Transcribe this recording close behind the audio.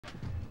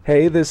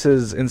Hey, this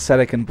is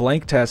Insetic and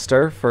Blank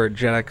Tester for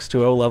Gen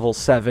X2O level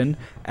 7,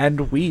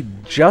 and we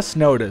just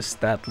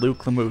noticed that Luke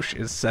Lamouche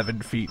is 7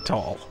 feet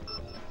tall.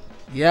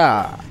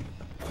 Yeah.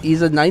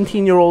 He's a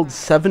 19-year-old,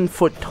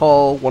 7-foot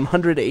tall,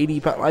 180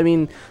 pounds. I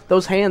mean,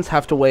 those hands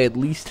have to weigh at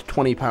least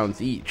 20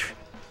 pounds each.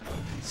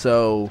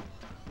 So,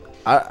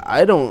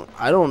 I don't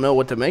know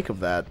what to make of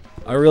that.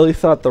 I really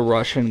thought the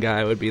Russian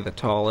guy would be the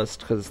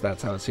tallest, because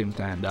that's how it seems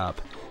to end up.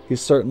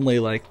 He's certainly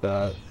like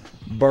the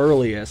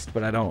burliest,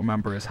 but I don't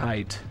remember his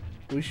height.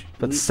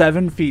 But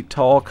 7 feet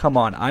tall, come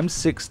on, I'm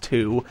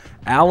 6'2",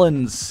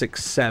 Alan's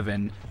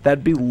 6'7",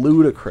 that'd be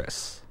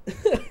ludicrous.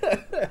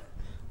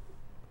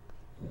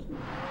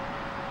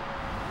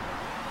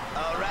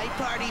 Alright,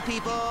 party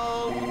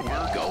people,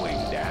 We're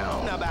going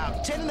down.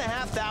 about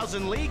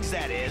 10,500 leagues,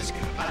 that is,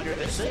 under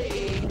the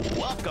sea.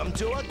 Welcome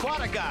to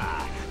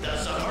Aquatica, the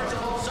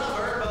submersible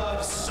suburb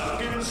of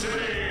sunken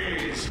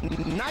cities.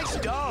 Nice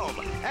dome.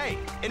 Hey,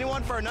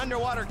 anyone for an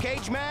underwater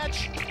cage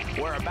match?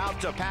 We're about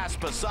to pass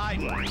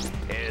Poseidon.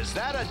 Is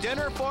that a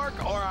dinner fork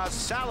or a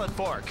salad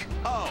fork?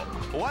 Oh,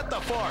 what the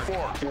fork?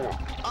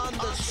 On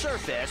the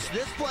surface,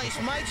 this place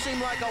might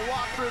seem like a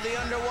walk through the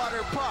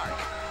underwater park.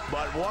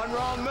 But one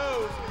wrong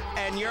move,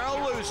 and you're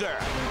a loser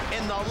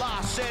in the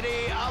lost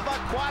city of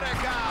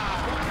Aquatica.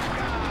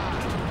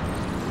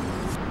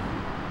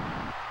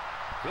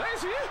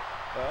 Lazy?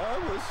 I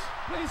was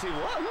lazy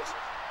once.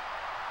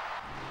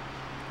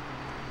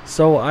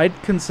 So I'd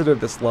consider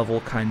this level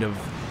kind of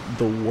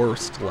the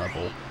worst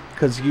level,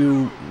 because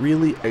you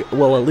really,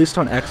 well, at least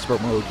on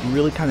expert mode, you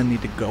really kind of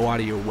need to go out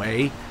of your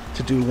way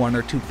to do one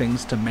or two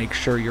things to make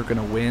sure you're going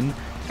to win.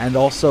 And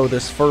also,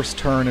 this first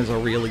turn is a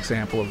real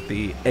example of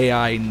the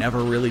AI never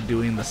really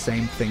doing the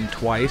same thing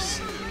twice,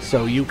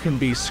 so you can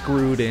be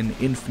screwed in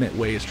infinite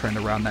ways trying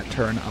to round that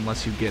turn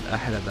unless you get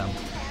ahead of them.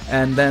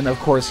 And then, of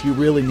course, you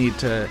really need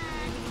to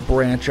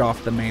branch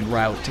off the main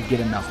route to get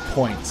enough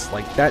points.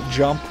 Like, that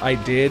jump I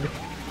did,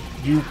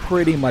 you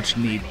pretty much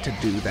need to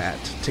do that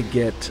to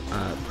get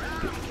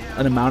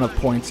an amount of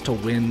points to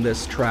win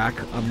this track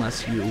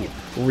unless you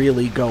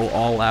really go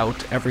all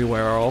out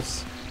everywhere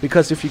else.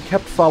 Because if you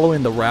kept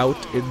following the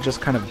route, it'd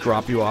just kind of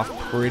drop you off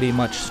pretty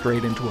much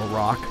straight into a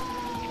rock.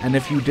 And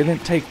if you didn't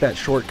take that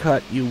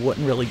shortcut, you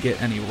wouldn't really get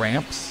any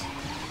ramps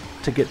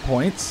to get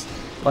points.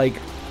 Like,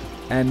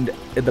 and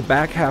in the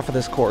back half of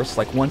this course,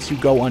 like once you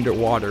go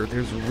underwater,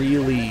 there's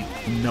really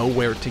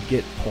nowhere to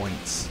get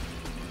points.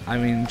 I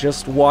mean,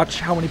 just watch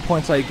how many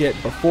points I get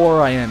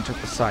before I enter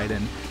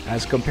Poseidon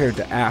as compared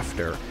to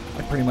after.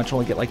 I pretty much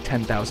only get like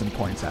 10,000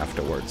 points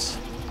afterwards.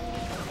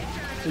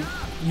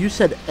 You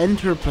said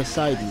enter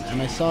Poseidon, and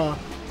I saw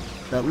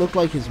that looked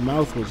like his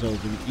mouth was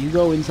open. You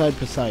go inside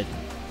Poseidon.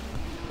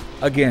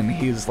 Again,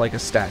 he's like a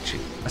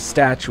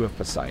statue of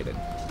Poseidon.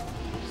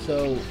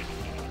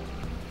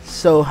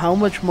 So how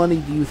much money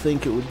do you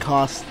think it would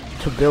cost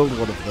to build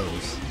one of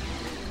those?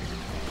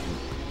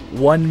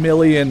 1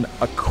 million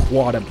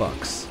Aquata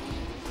bucks.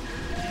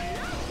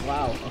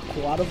 Wow,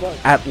 Aquata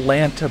bucks?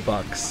 Atlanta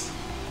bucks.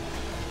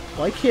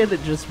 Why can't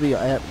it just be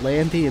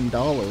Atlantean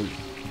dollars?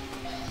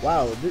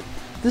 Wow,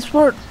 this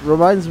part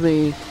reminds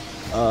me,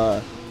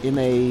 in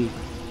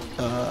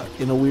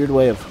a weird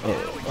way of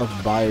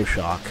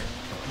BioShock.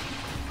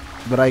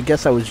 But I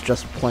guess I was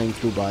just playing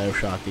through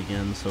BioShock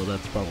again, so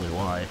that's probably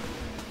why.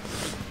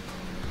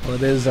 Well,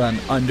 it is an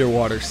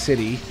underwater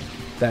city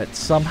that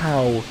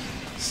somehow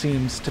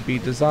seems to be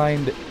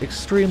designed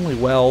extremely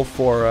well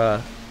for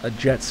a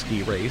jet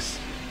ski race,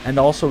 and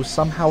also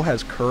somehow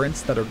has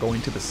currents that are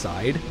going to the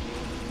side.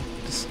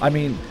 I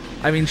mean,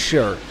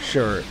 sure,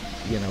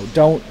 you know,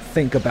 don't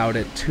think about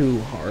it too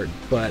hard,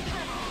 but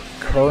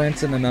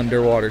currents in an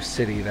underwater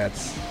city,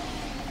 that's...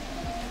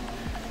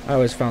 I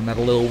always found that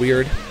a little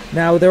weird.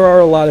 Now, there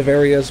are a lot of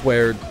areas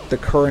where the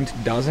current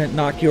doesn't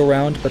knock you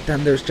around, but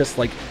then there's just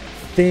like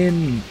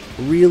thin,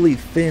 really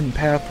thin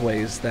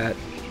pathways that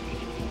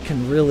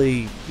can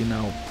really, you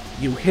know,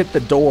 you hit the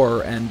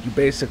door and you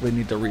basically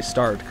need to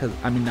restart, because,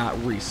 I mean, not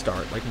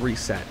restart, like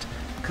reset.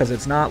 Because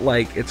it's not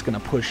like it's going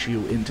to push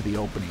you into the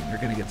opening. You're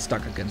going to get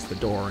stuck against the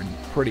door and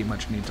pretty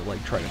much need to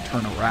like try to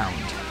turn around.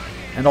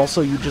 And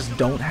also, you just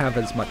don't have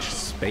as much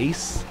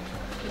space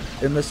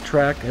in this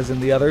track as in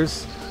the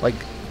others. Like,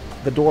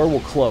 the door will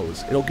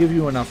close. It'll give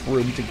you enough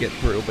room to get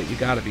through, but you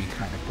gotta be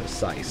kind of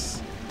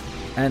precise.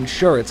 And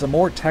sure, it's a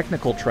more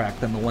technical track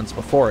than the ones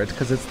before it,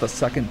 because it's the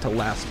second to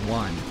last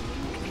one.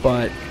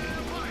 But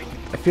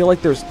I feel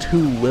like there's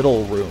too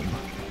little room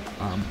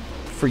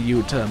for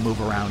you to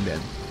move around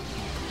in.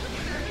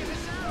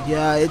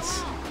 Yeah,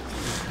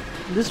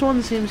 this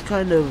one seems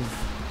kind of,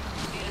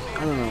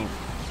 I don't know.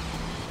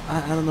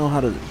 I don't know how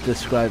to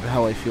describe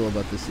how I feel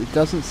about this. It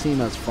doesn't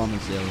seem as fun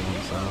as the other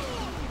ones, though.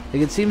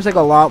 Like, it seems like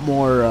a lot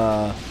more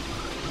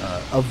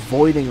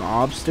avoiding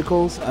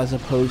obstacles as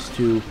opposed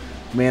to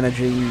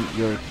managing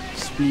your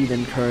speed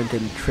and current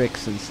and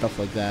tricks and stuff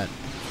like that.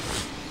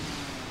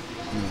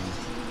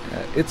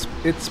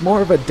 It's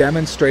more of a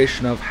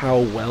demonstration of how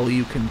well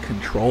you can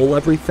control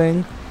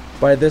everything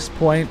by this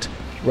point,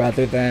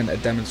 rather than a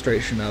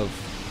demonstration of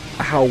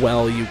how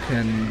well you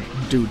can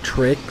do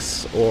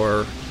tricks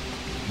or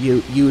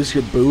you use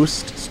your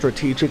boost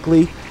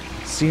strategically.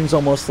 Seems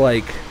almost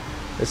like,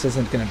 this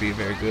isn't going to be a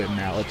very good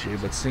analogy,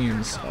 but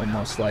seems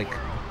almost like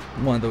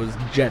one of those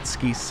jet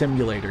ski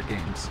simulator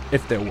games,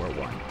 if there were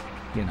one,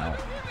 you know,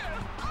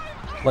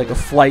 like a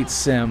flight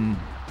sim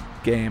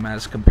game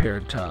as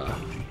compared to,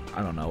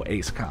 I don't know,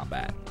 Ace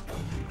Combat.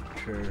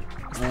 Sure.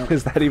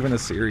 Is that even a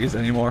series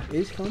anymore?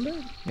 Ace Combat?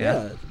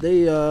 Yeah.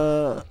 They,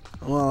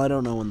 well, I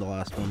don't know when the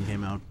last one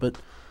came out, but,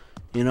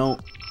 you know,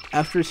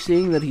 after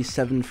seeing that he's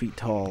 7 feet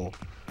tall,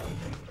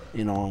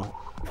 you know,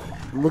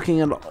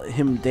 looking at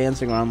him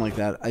dancing around like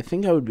that, I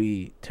think I would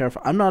be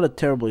terrified. I'm not a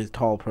terribly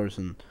tall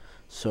person,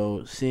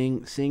 so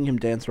seeing him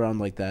dance around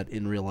like that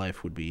in real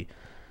life would be,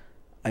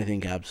 I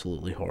think,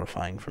 absolutely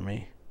horrifying for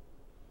me.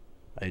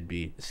 I'd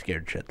be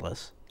scared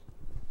shitless.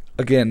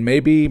 Again,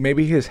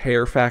 maybe his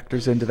hair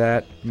factors into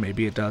that.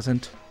 Maybe it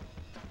doesn't.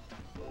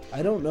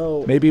 I don't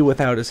know. Maybe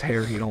without his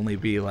hair, he'd only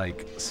be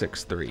like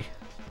 6'3".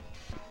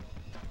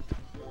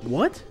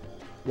 What?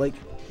 Like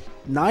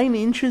 9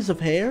 inches of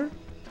hair?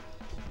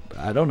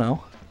 I don't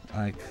know.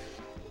 Like,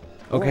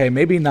 okay,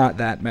 maybe not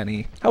that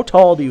many. How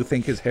tall do you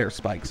think his hair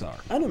spikes are?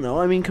 I don't know.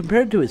 I mean,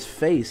 compared to his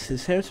face,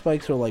 his hair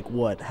spikes are like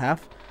what?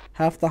 Half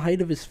the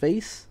height of his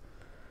face?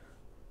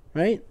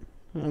 Right?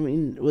 I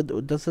mean,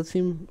 does that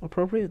seem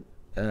appropriate?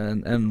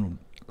 And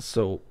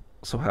so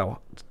how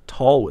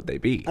tall would they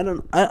be? I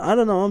don't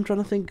know. I'm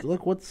trying to think,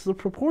 like, what's the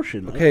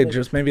proportion? Okay, like,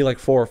 just maybe like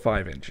 4 or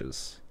 5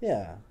 inches.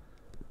 yeah.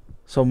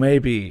 So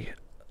maybe,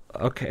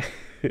 okay.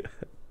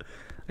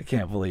 I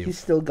can't believe. He's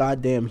still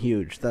goddamn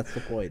huge. That's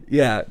the point.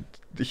 Yeah,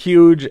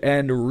 huge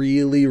and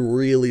really,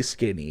 really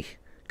skinny.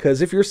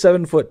 Because if you're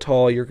 7 foot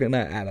tall, you're going to,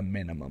 at a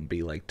minimum,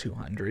 be like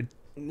 200.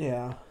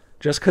 Yeah.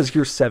 Just because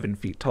you're 7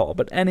 feet tall.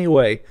 But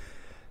anyway,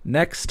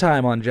 next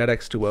time on Jet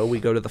X2O, we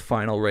go to the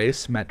final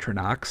race,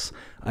 Metronox.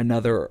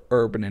 Another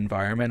urban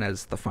environment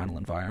as the final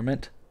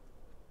environment.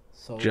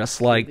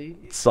 Just like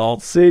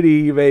Salt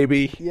City,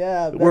 baby.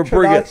 Yeah, We're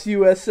Metronox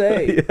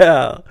USA.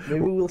 Yeah.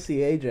 Maybe we'll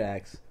see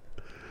Ajax.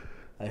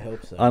 I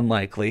hope so.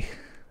 Unlikely.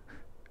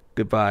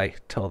 Goodbye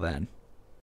till then.